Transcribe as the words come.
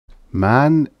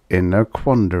Man in a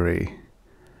Quandary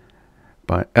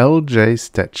by L.J.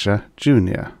 Stecher,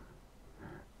 Jr.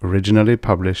 Originally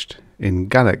published in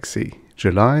Galaxy,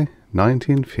 July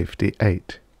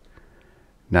 1958.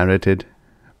 Narrated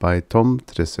by Tom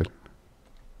Trussel.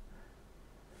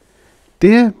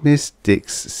 Dear Miss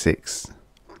Dix 6,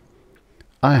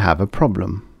 I have a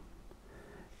problem.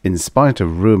 In spite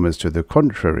of rumours to the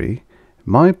contrary,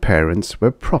 my parents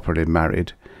were properly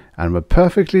married and were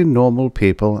perfectly normal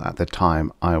people at the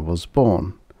time I was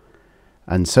born.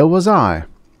 And so was I.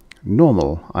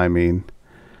 Normal, I mean.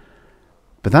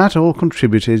 But that all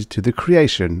contributed to the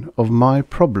creation of my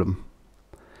problem.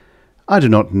 I do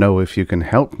not know if you can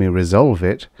help me resolve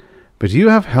it, but you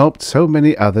have helped so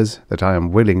many others that I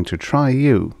am willing to try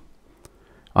you.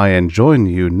 I enjoin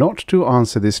you not to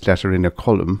answer this letter in a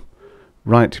column.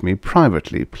 Write me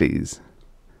privately, please.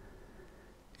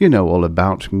 You know all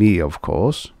about me, of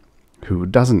course. Who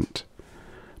doesn't?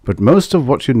 But most of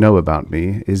what you know about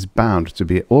me is bound to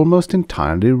be almost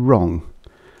entirely wrong.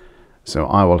 So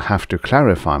I will have to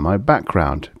clarify my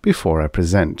background before I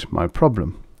present my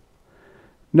problem.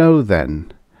 Know,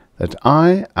 then, that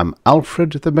I am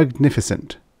Alfred the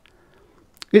Magnificent.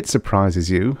 It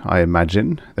surprises you, I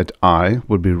imagine, that I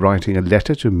would be writing a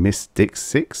letter to Miss Dix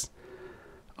 6.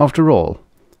 After all,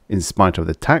 in spite of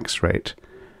the tax rate,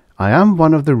 I am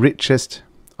one of the richest,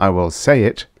 I will say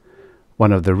it,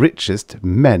 one of the richest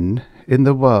men in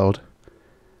the world.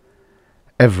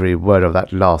 Every word of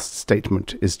that last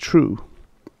statement is true.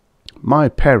 My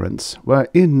parents were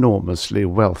enormously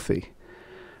wealthy,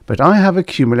 but I have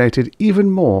accumulated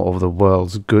even more of the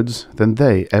world's goods than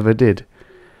they ever did,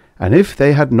 and if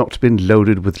they had not been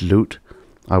loaded with loot,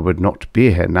 I would not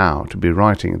be here now to be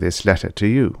writing this letter to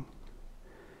you.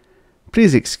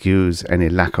 Please excuse any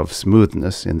lack of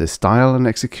smoothness in the style and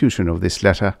execution of this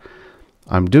letter.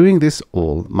 I'm doing this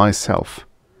all myself.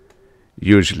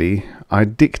 Usually I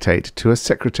dictate to a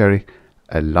secretary,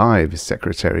 a live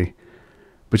secretary,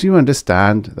 but you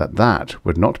understand that that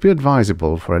would not be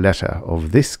advisable for a letter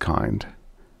of this kind,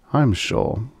 I'm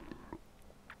sure.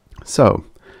 So,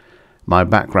 my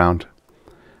background.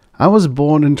 I was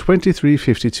born in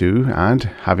 2352 and,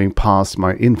 having passed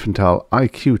my infantile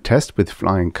IQ test with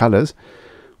flying colours,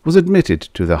 was admitted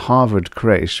to the Harvard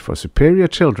creche for superior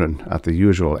children at the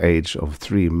usual age of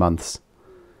 3 months.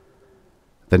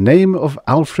 The name of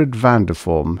Alfred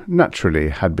Vanderform naturally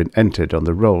had been entered on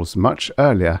the rolls much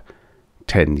earlier,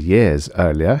 10 years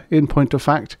earlier, in point of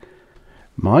fact.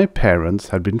 My parents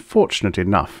had been fortunate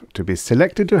enough to be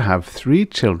selected to have 3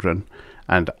 children,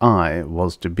 and I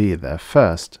was to be their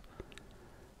first.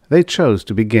 They chose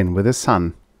to begin with a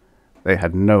son. They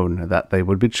had known that they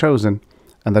would be chosen,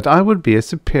 and that I would be a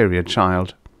superior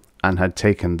child, and had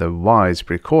taken the wise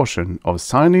precaution of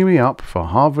signing me up for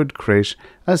Harvard creche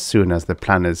as soon as the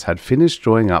planners had finished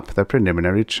drawing up their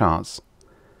preliminary charts.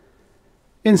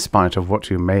 In spite of what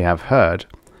you may have heard,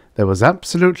 there was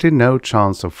absolutely no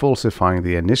chance of falsifying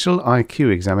the initial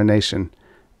IQ examination,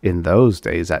 in those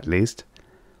days at least.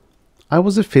 I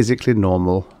was a physically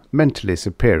normal, mentally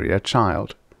superior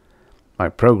child. My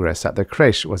progress at the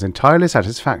creche was entirely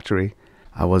satisfactory.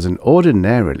 I was an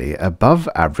ordinarily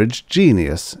above-average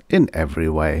genius in every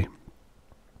way.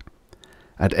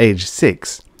 At age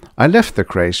 6, I left the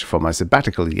creche for my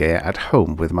sabbatical year at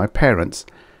home with my parents,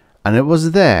 and it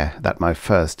was there that my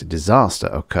first disaster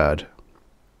occurred.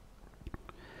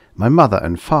 My mother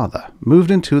and father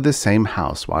moved into the same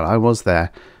house while I was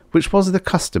there, which was the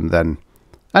custom then,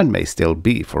 and may still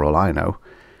be for all I know,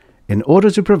 in order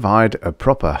to provide a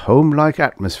proper home-like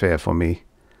atmosphere for me.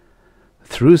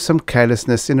 Through some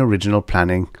carelessness in original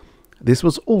planning, this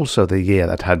was also the year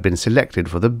that had been selected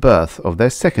for the birth of their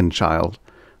second child,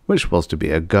 which was to be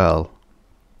a girl.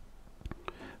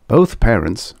 Both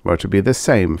parents were to be the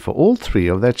same for all 3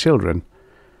 of their children.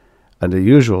 Under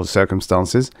usual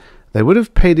circumstances, they would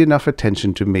have paid enough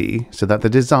attention to me so that the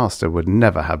disaster would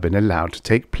never have been allowed to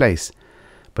take place,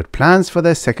 but plans for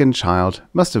their second child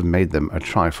must have made them a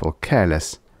trifle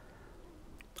careless.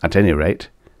 At any rate,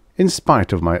 in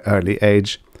spite of my early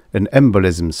age, an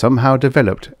embolism somehow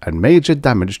developed and major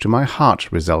damage to my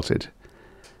heart resulted.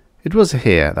 It was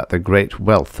here that the great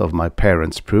wealth of my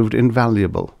parents proved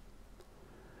invaluable.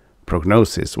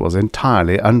 Prognosis was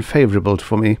entirely unfavourable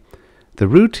for me. The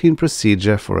routine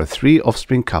procedure for a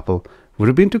 3-offspring couple would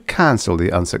have been to cancel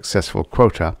the unsuccessful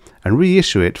quota and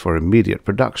reissue it for immediate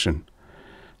production.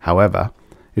 However,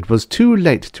 it was too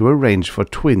late to arrange for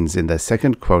twins in their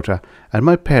second quota, and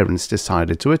my parents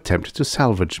decided to attempt to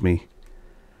salvage me.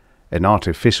 An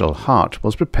artificial heart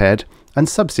was prepared and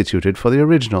substituted for the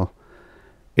original.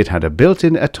 It had a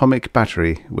built-in atomic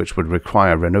battery which would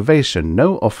require renovation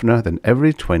no oftener than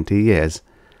every 20 years.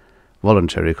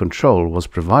 Voluntary control was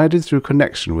provided through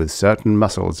connection with certain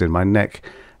muscles in my neck,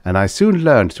 and I soon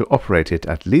learned to operate it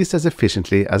at least as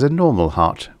efficiently as a normal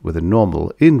heart with the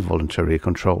normal involuntary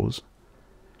controls.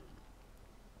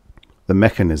 The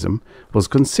mechanism was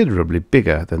considerably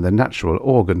bigger than the natural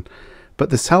organ, but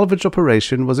the salvage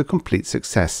operation was a complete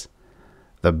success.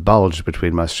 The bulge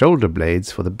between my shoulder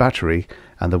blades for the battery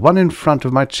and the one in front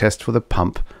of my chest for the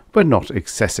pump were not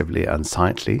excessively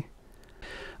unsightly.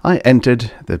 I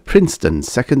entered the Princeton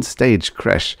second stage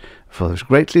creche for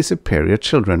greatly superior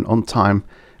children on time,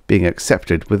 being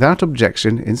accepted without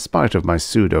objection in spite of my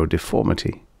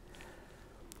pseudo-deformity.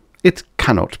 It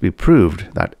cannot be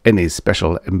proved that any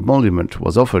special emolument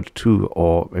was offered to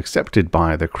or accepted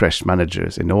by the creche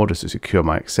managers in order to secure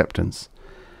my acceptance.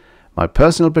 My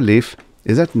personal belief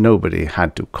is that nobody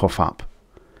had to cough up.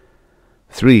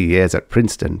 3 years at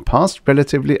Princeton passed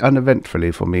relatively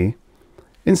uneventfully for me.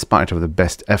 In spite of the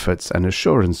best efforts and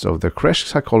assurance of the creche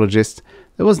psychologist,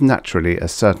 there was naturally a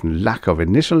certain lack of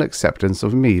initial acceptance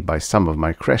of me by some of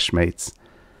my creche mates.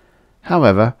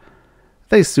 However,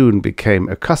 they soon became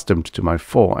accustomed to my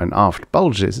fore and aft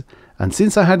bulges, and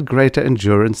since I had greater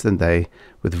endurance than they,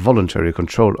 with voluntary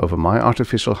control over my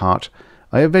artificial heart,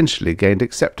 I eventually gained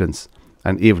acceptance,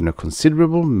 and even a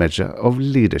considerable measure of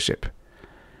leadership,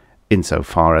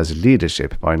 insofar as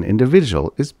leadership by an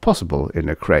individual is possible in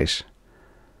a creche.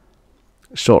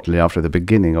 Shortly after the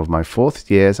beginning of my 4th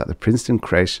years at the Princeton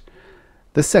creche,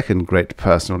 the second great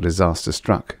personal disaster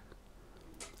struck.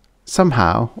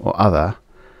 Somehow or other,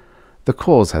 the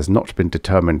cause has not been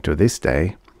determined to this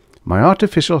day, my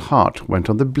artificial heart went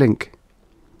on the blink.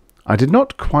 I did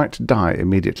not quite die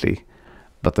immediately,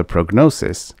 but the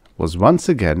prognosis was once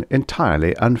again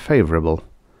entirely unfavourable.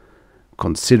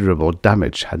 Considerable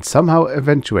damage had somehow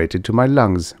eventuated to my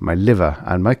lungs, my liver,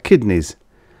 and my kidneys.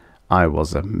 I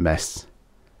was a mess.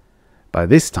 By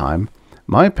this time,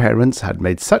 my parents had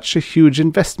made such a huge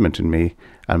investment in me,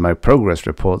 and my progress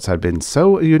reports had been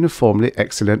so uniformly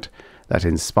excellent that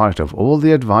in spite of all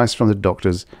the advice from the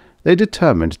doctors, they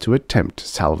determined to attempt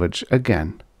salvage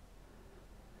again.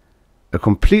 A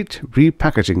complete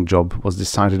repackaging job was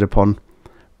decided upon.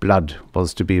 Blood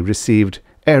was to be received,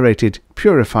 aerated,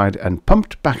 purified, and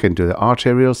pumped back into the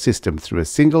arterial system through a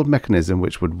single mechanism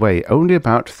which would weigh only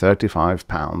about 35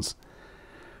 pounds.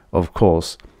 Of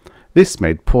course, this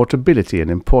made portability an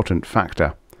important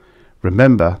factor.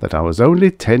 Remember that I was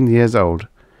only 10 years old.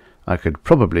 I could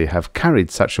probably have carried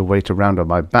such a weight around on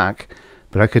my back,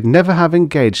 but I could never have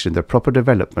engaged in the proper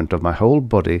development of my whole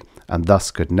body, and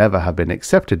thus could never have been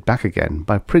accepted back again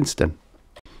by Princeton.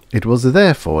 It was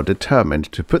therefore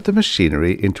determined to put the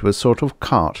machinery into a sort of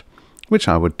cart, which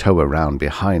I would tow around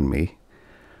behind me.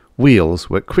 Wheels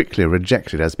were quickly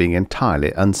rejected as being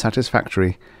entirely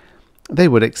unsatisfactory. They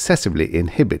would excessively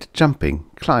inhibit jumping,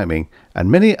 climbing, and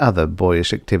many other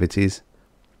boyish activities.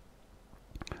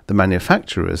 The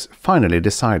manufacturers finally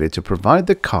decided to provide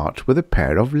the cart with a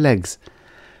pair of legs.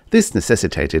 This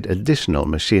necessitated additional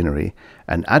machinery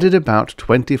and added about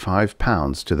 25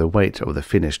 pounds to the weight of the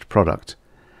finished product.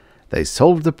 They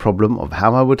solved the problem of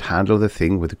how I would handle the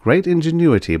thing with great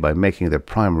ingenuity by making the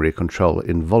primary control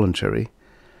involuntary.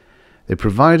 They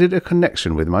provided a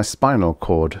connection with my spinal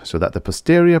cord so that the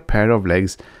posterior pair of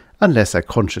legs, unless I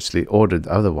consciously ordered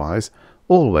otherwise,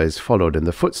 always followed in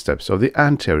the footsteps of the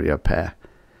anterior pair.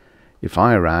 If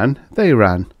I ran, they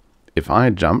ran. If I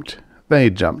jumped, they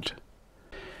jumped.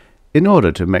 In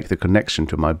order to make the connection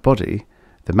to my body,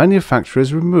 the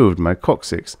manufacturers removed my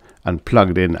coccyx and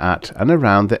plugged in at and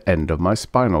around the end of my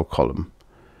spinal column.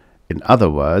 In other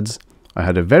words, I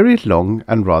had a very long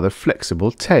and rather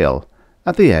flexible tail,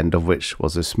 at the end of which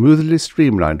was a smoothly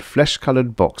streamlined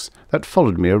flesh-coloured box that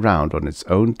followed me around on its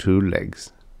own 2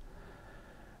 legs.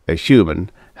 A human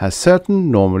has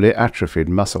certain normally atrophied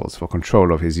muscles for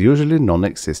control of his usually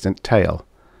non-existent tail.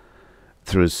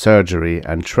 Through surgery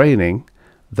and training,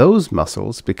 those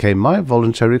muscles became my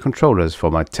voluntary controllers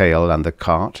for my tail and the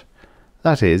cart.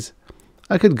 That is,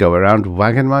 I could go around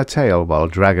wagging my tail while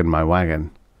dragging my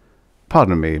wagon.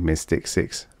 Pardon me, Miss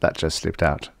Dick-Six, that just slipped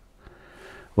out.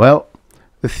 Well,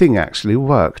 the thing actually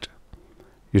worked.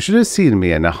 You should have seen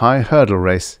me in a high hurdle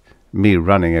race, me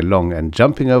running along and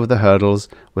jumping over the hurdles,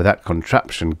 with that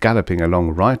contraption galloping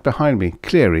along right behind me,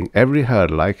 clearing every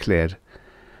hurdle I cleared.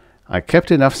 I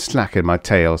kept enough slack in my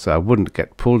tail so I wouldn't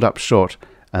get pulled up short,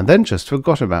 and then just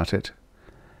forgot about it.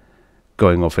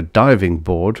 Going off a diving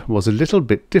board was a little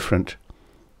bit different.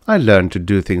 I learned to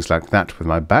do things like that with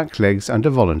my back legs under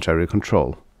voluntary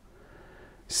control.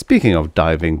 Speaking of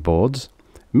diving boards,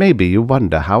 Maybe you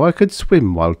wonder how I could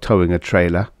swim while towing a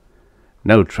trailer.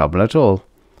 No trouble at all.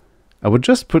 I would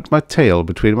just put my tail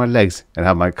between my legs and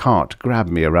have my cart grab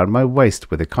me around my waist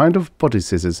with a kind of body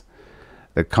scissors.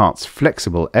 The cart's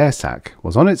flexible air sac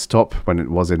was on its top when it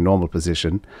was in normal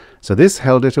position, so this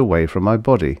held it away from my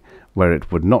body, where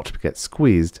it would not get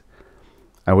squeezed.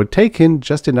 I would take in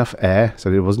just enough air so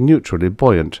that it was neutrally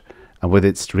buoyant, and with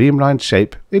its streamlined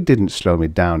shape it didn't slow me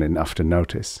down enough to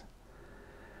notice.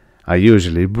 I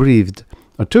usually breathed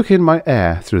or took in my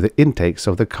air through the intakes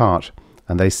of the cart,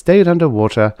 and they stayed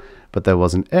underwater, but there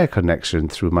was an air connection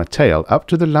through my tail up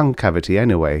to the lung cavity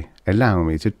anyway, allowing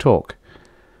me to talk.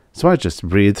 So I just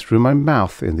breathed through my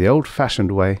mouth in the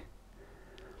old-fashioned way.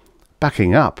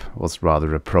 Backing up was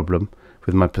rather a problem,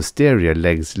 with my posterior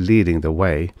legs leading the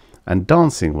way, and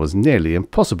dancing was nearly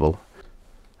impossible,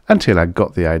 until I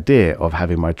got the idea of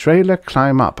having my trailer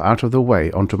climb up out of the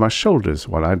way onto my shoulders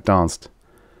while I danced.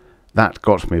 That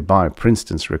got me by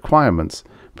Princeton's requirements,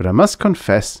 but I must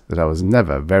confess that I was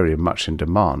never very much in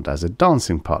demand as a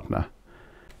dancing partner.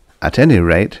 At any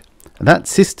rate, that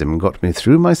system got me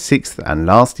through my 6th and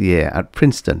last year at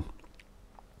Princeton.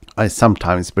 I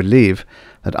sometimes believe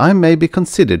that I may be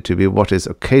considered to be what is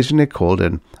occasionally called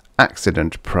an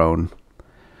accident-prone.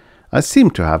 I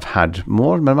seem to have had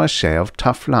more than my share of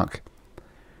tough luck.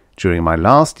 During my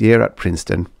last year at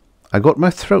Princeton, I got my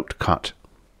throat cut.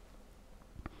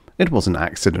 It was an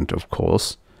accident, of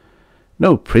course.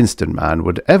 No Princeton man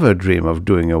would ever dream of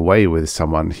doing away with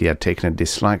someone he had taken a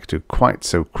dislike to quite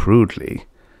so crudely,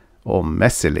 or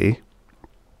messily.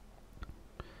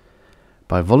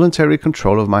 By voluntary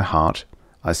control of my heart,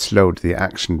 I slowed the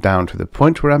action down to the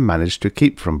point where I managed to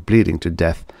keep from bleeding to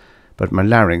death, but my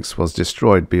larynx was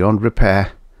destroyed beyond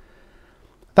repair.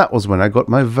 That was when I got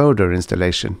my Voder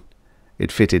installation.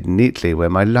 It fitted neatly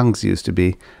where my lungs used to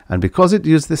be, and because it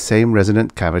used the same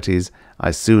resonant cavities,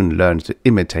 I soon learned to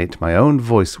imitate my own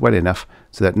voice well enough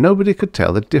so that nobody could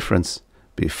tell the difference,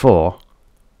 before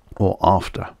or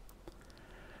after.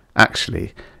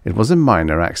 Actually, it was a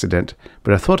minor accident,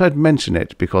 but I thought I'd mention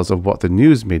it because of what the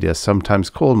news media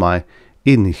sometimes call my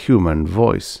inhuman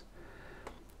voice.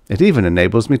 It even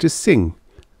enables me to sing,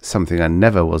 something I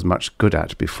never was much good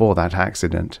at before that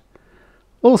accident.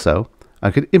 Also, I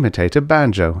could imitate a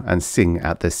banjo and sing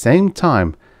at the same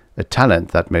time, a talent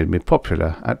that made me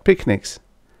popular at picnics.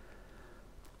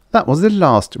 That was the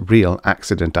last real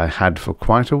accident I had for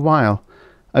quite a while.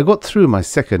 I got through my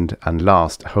second and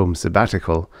last home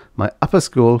sabbatical, my upper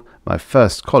school, my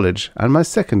first college, and my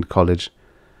second college.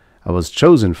 I was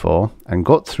chosen for and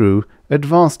got through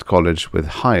advanced college with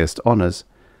highest honours.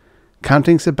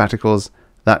 Counting sabbaticals,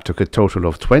 that took a total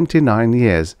of 29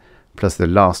 years, plus the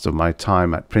last of my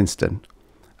time at Princeton.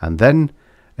 And then,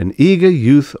 an eager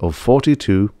youth of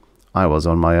 42, I was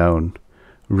on my own,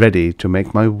 ready to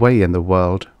make my way in the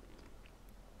world.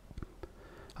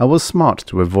 I was smart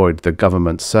to avoid the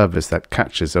government service that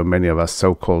catches so many of us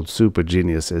so-called super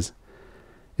geniuses.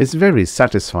 It's very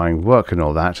satisfying work and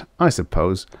all that, I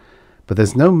suppose, but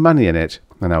there's no money in it,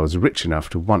 and I was rich enough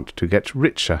to want to get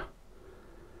richer.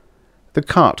 The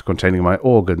cart containing my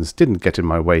organs didn't get in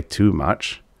my way too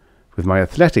much. With my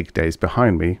athletic days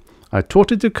behind me, I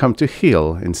taught it to come to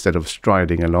heel instead of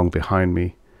striding along behind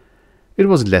me. It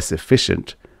was less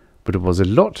efficient, but it was a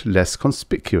lot less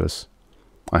conspicuous.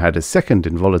 I had a second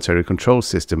involuntary control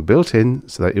system built in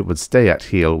so that it would stay at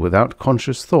heel without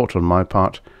conscious thought on my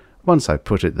part once I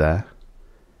put it there.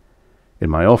 In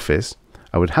my office,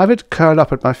 I would have it curl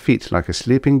up at my feet like a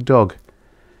sleeping dog.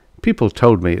 People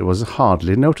told me it was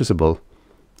hardly noticeable,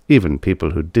 even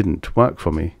people who didn't work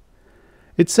for me.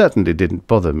 It certainly didn't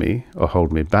bother me or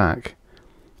hold me back.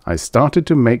 I started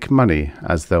to make money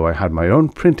as though I had my own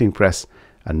printing press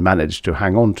and managed to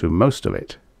hang on to most of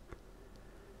it.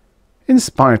 In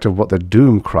spite of what the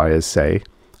doom criers say,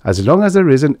 as long as there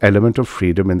is an element of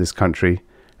freedom in this country,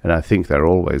 and I think there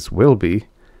always will be,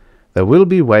 there will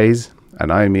be ways,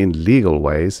 and I mean legal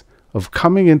ways, of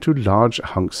coming into large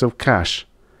hunks of cash.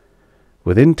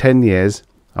 Within 10 years,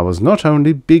 I was not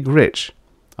only big rich,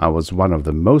 I was one of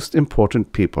the most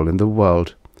important people in the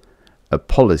world, a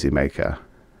policymaker,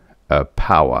 a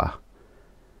power.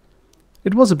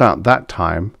 It was about that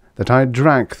time that I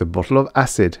drank the bottle of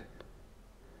acid.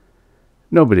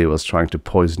 Nobody was trying to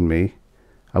poison me.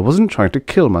 I wasn't trying to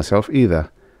kill myself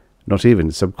either, not even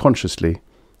subconsciously.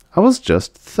 I was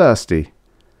just thirsty.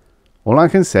 All I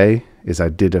can say is I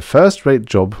did a first-rate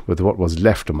job with what was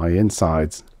left of my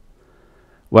insides.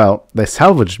 Well, they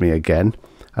salvaged me again,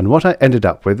 and what I ended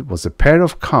up with was a pair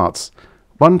of carts,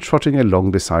 one trotting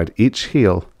along beside each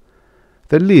heel.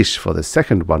 The leash for the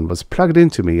second one was plugged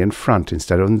into me in front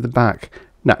instead of in the back,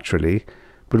 naturally,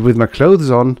 but with my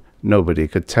clothes on, nobody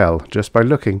could tell, just by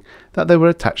looking, that they were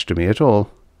attached to me at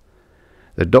all.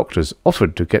 The doctors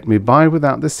offered to get me by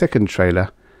without the second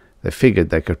trailer. They figured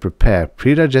they could prepare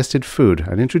pre-digested food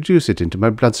and introduce it into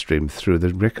my bloodstream through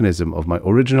the mechanism of my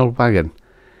original wagon.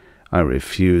 I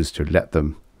refused to let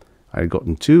them. I had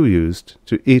gotten too used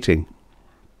to eating.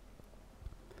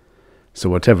 So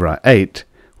whatever I ate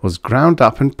was ground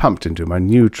up and pumped into my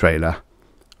new trailer.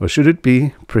 Or should it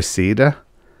be Preceder?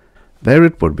 There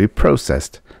it would be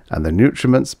processed, and the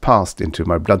nutriments passed into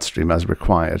my bloodstream as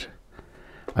required.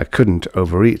 I couldn't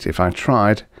overeat if I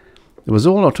tried. It was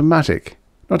all automatic,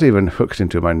 not even hooked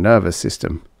into my nervous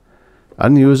system.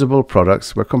 Unusable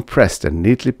products were compressed and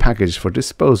neatly packaged for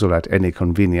disposal at any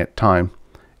convenient time,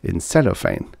 in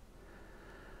cellophane.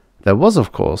 There was,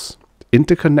 of course,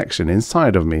 interconnection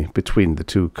inside of me between the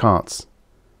two carts.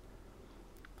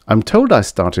 I'm told I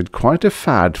started quite a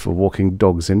fad for walking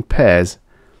dogs in pairs.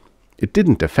 It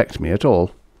didn't affect me at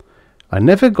all. I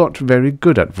never got very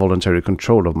good at voluntary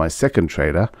control of my second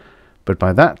trailer, but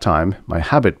by that time my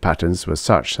habit patterns were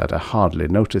such that I hardly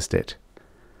noticed it.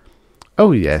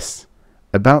 Oh yes,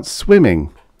 about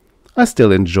swimming. I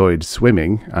still enjoyed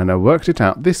swimming, and I worked it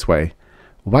out this way.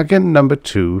 Wagon number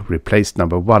 2 replaced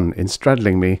number 1 in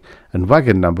straddling me, and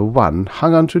wagon number 1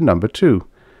 hung on to number 2.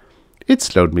 It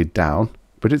slowed me down,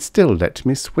 but it still let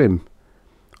me swim.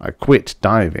 I quit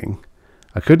diving.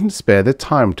 I couldn't spare the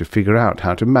time to figure out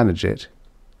how to manage it.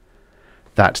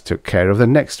 That took care of the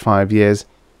next 5 years.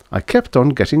 I kept on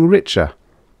getting richer.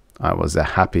 I was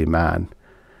a happy man.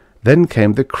 Then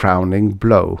came the crowning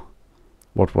blow.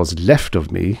 What was left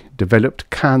of me developed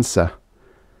cancer.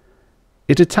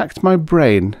 It attacked my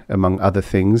brain, among other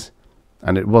things,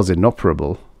 and it was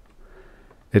inoperable.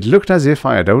 It looked as if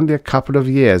I had only a couple of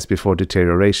years before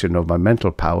deterioration of my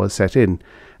mental power set in,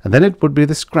 and then it would be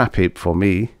the scrap heap for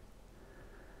me.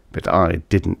 But I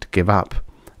didn't give up.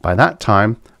 By that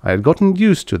time, I had gotten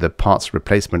used to the parts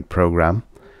replacement program,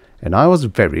 and I was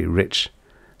very rich,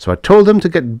 so I told them to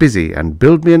get busy and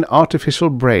build me an artificial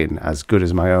brain as good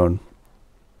as my own.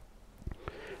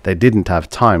 They didn't have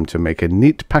time to make a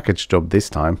neat package job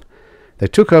this time. They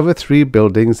took over 3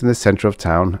 buildings in the center of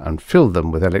town and filled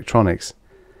them with electronics.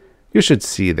 You should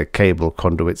see the cable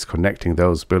conduits connecting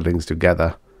those buildings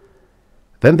together.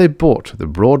 Then they bought the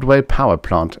Broadway power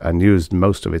plant and used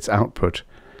most of its output.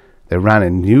 They ran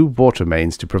in new water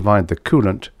mains to provide the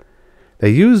coolant.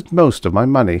 They used most of my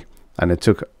money, and it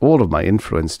took all of my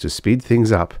influence to speed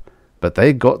things up, but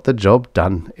they got the job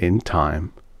done in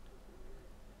time.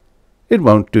 It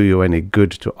won't do you any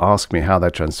good to ask me how they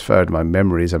transferred my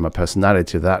memories and my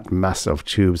personality to that mass of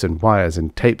tubes and wires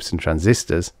and tapes and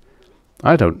transistors.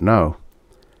 I don't know.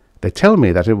 They tell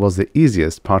me that it was the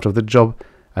easiest part of the job,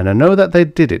 and I know that they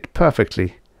did it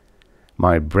perfectly.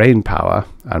 My brain power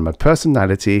and my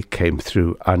personality came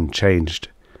through unchanged.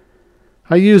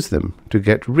 I used them to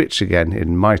get rich again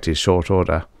in mighty short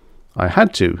order. I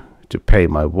had to pay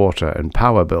my water and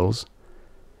power bills.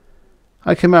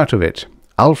 I came out of it,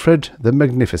 Alfred the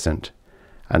Magnificent,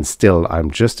 and still I'm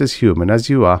just as human as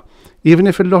you are, even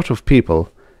if a lot of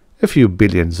people, a few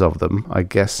billions of them, I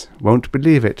guess, won't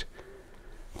believe it.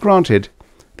 Granted,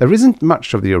 there isn't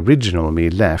much of the original me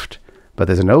left, but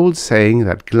there's an old saying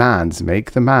that glands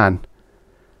make the man.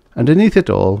 Underneath it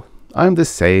all, I'm the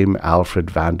same Alfred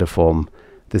Vanderform,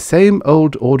 the same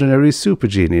old ordinary super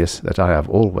genius that I have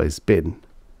always been.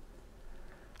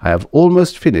 I have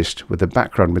almost finished with the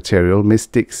background material, Miss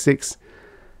Dix 6,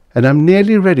 and I'm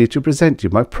nearly ready to present you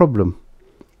my problem.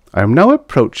 I am now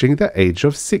approaching the age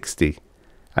of 60,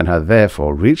 and have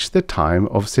therefore reached the time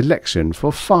of selection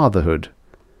for fatherhood.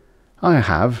 I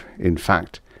have, in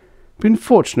fact, been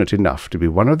fortunate enough to be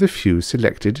one of the few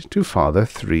selected to father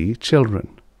 3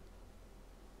 children.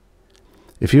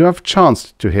 If you have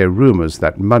chanced to hear rumours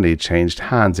that money changed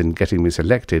hands in getting me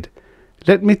selected,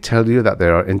 let me tell you that they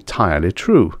are entirely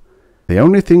true. The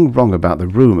only thing wrong about the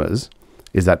rumours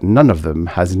is that none of them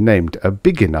has named a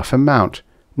big enough amount,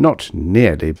 not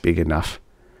nearly big enough.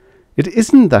 It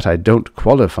isn't that I don't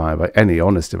qualify by any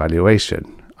honest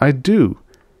evaluation. I do.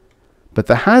 But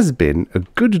there has been a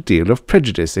good deal of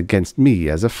prejudice against me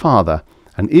as a father,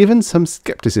 and even some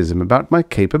skepticism about my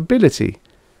capability.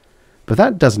 But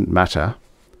that doesn't matter.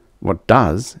 What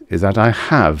does is that I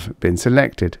have been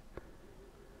selected.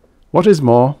 What is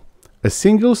more, a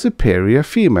single superior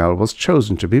female was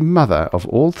chosen to be mother of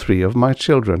all 3 of my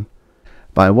children.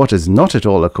 By what is not at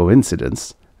all a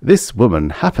coincidence, this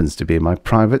woman happens to be my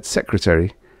private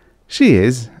secretary. She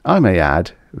is, I may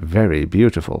add, very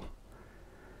beautiful.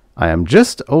 I am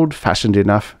just old-fashioned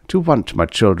enough to want my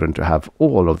children to have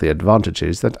all of the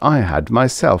advantages that I had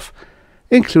myself,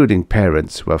 including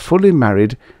parents who are fully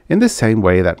married in the same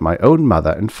way that my own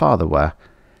mother and father were.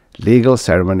 Legal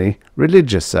ceremony,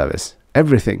 religious service,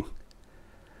 everything.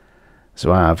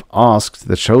 So I have asked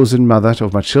the chosen mother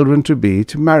of my children-to-be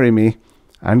to marry me,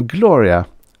 and Gloria,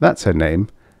 that's her name,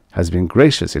 has been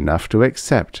gracious enough to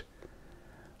accept.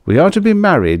 We are to be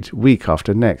married week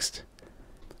after next.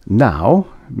 Now,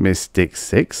 Miss Dix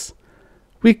 6,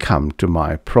 we come to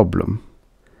my problem.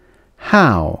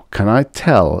 How can I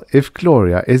tell if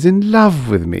Gloria is in love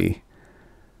with me,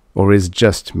 or is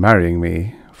just marrying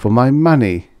me for my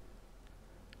money?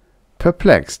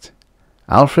 Perplexed,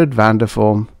 Alfred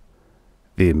Vanderform,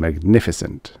 the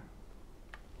Magnificent.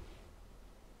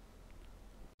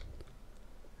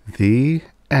 The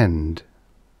end.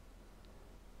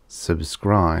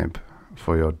 Subscribe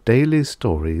for your daily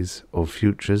stories of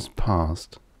futures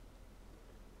past.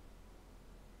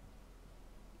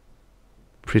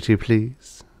 Pretty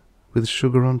please, with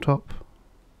sugar on top.